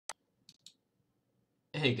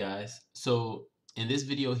Hey guys, so in this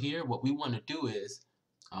video here, what we want to do is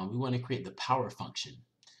we want to create the power function.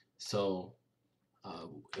 So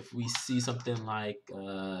if we see something like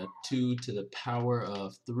 2 to the power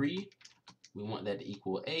of 3, we want that to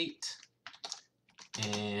equal 8.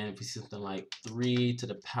 And if we see something like 3 to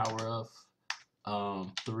the power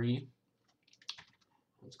of 3,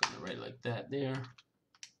 I'm just going to write it like that there.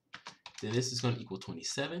 Then this is going to equal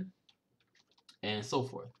 27, and so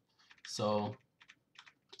forth. So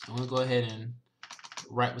I'm going to go ahead and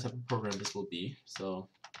write what type of program this will be. So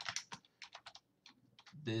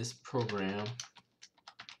this program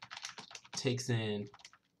takes in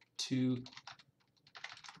 2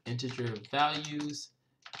 integer values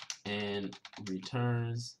and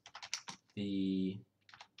returns the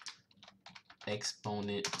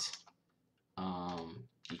exponent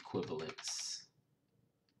equivalence.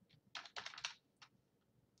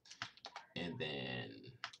 And then,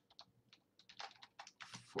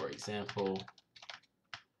 for example,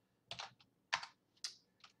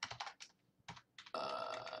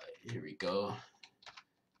 here we go.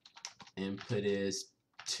 Input is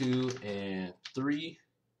 2 and 3,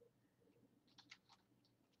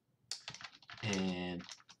 and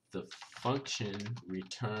the function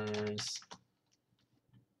returns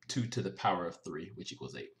 2 to the power of 3, which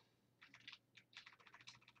equals 8.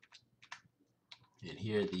 And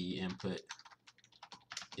here the input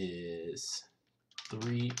is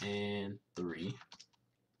 3 and 3,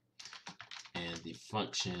 and the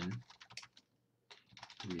function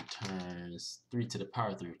returns 3 to the power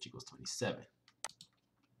of 3, which equals 27.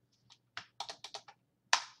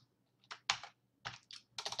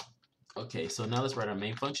 Okay, so now let's write our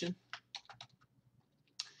main function.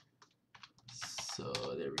 So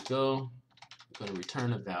there we go. We're going to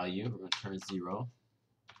return a value. We're going to return 0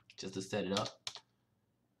 just to set it up.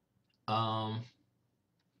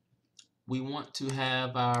 We want to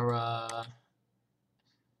have our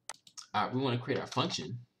we want to create our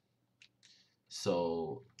function.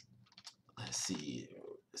 So let's see,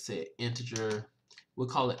 say integer, we'll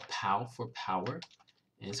call it pow for power,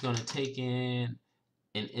 and it's going to take in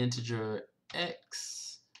an integer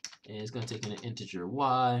x, and it's going to take in an integer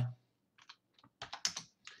y,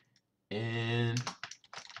 and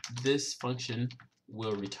this function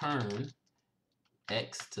will return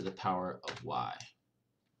x to the power of y.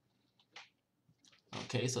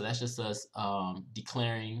 Okay, so that's just us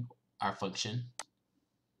declaring our function.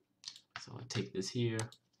 So I'm going to take this here.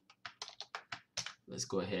 Let's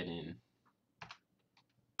go ahead and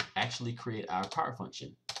actually create our power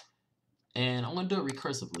function. And I'm going to do it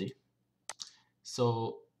recursively.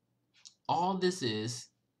 So all this is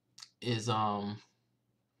if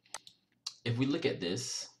we look at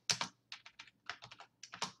this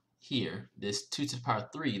here, this 2 to the power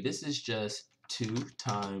of 3, this is just 2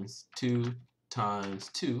 times 2 times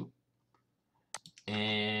 2.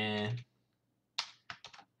 And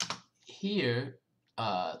here,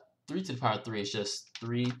 3 to the power of 3 is just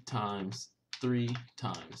 3 times 3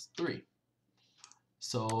 times 3.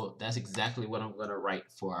 So that's exactly what I'm going to write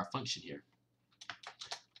for our function here.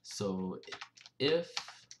 So if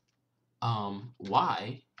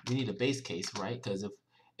y, we need a base case, right? Because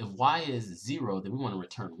if y is 0, then we want to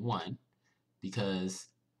return 1, because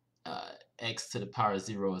x to the power of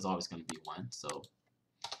 0 is always going to be 1. So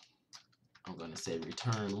I'm going to say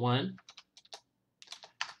return 1.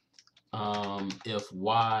 If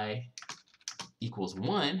y equals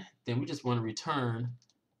 1, then we just want to return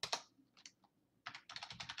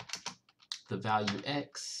the value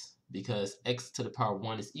x, because x to the power of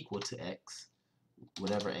 1 is equal to x,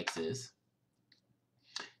 whatever x is.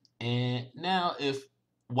 And now if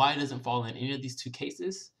y doesn't fall in any of these two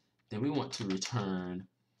cases, then we want to return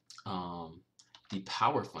the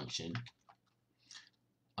power function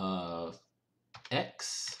of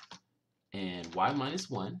x and y minus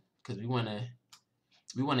 1, because we want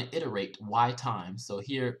to iterate y times. So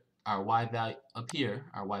here our y value, up here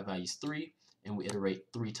our y value is 3, and we iterate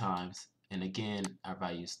 3 times, and again our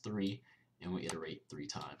value is 3, and we iterate 3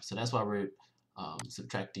 times. So that's why we're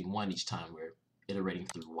subtracting 1 each time. We're iterating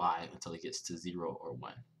through y until it gets to 0 or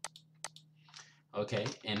 1. Okay,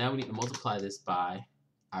 and now we need to multiply this by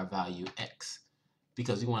our value x,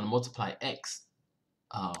 because we want to multiply x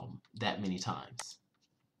that many times.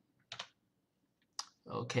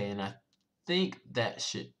 Okay, and I think that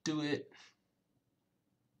should do it.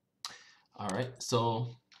 Alright,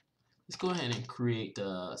 so let's go ahead and create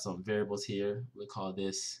some variables here. We'll call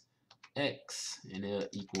this x, and it'll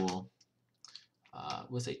equal,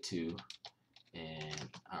 we'll say 2, and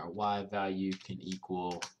our y value can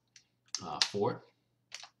equal 4.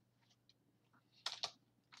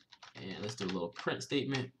 And let's do a little print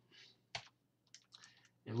statement.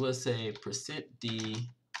 and we'll say %d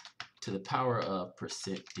to the power of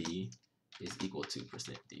 %d is equal to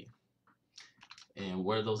 %d. And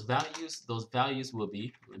where those values will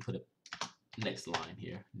be, let me put a next line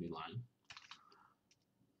here, new line.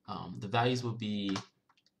 The values will be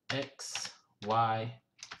x, y,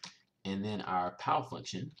 and then our pow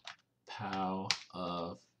function, pow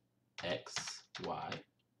of x, y.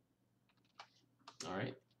 All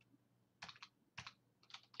right,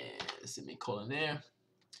 and semicolon there,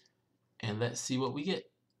 and let's see what we get.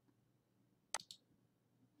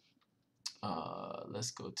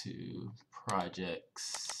 Let's go to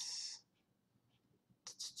projects,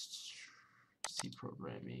 C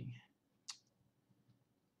programming,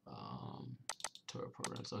 tutorial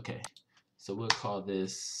programs. Okay, so we'll call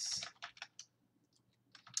this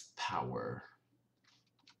power,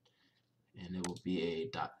 and it will be a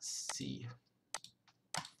 .c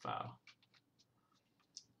file.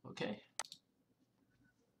 Okay.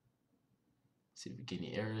 See if we get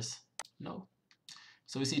any errors. No.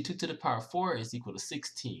 So we see 2 to the power 4 is equal to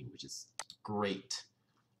 16, which is great.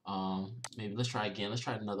 Maybe let's try again. Let's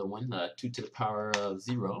try another one. 2 to the power of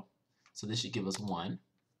 0. So this should give us 1,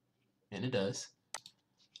 and it does.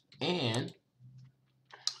 And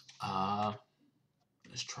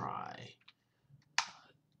let's try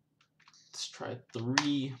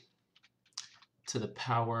 3 to the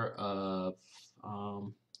power of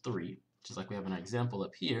 3, just like we have in our example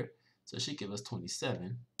up here. So it should give us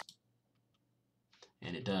 27,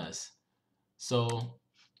 and it does. So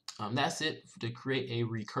that's it to create a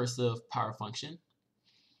recursive power function.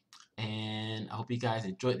 And I hope you guys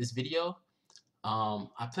enjoyed this video.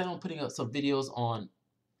 I plan on putting up some videos on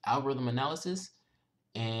algorithm analysis,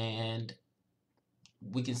 and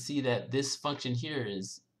we can see that this function here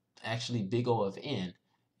is actually big O of n,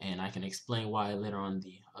 and I can explain why later on in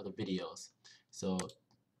the other videos. So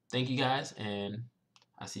thank you guys, and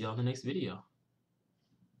I'll see you on the next video.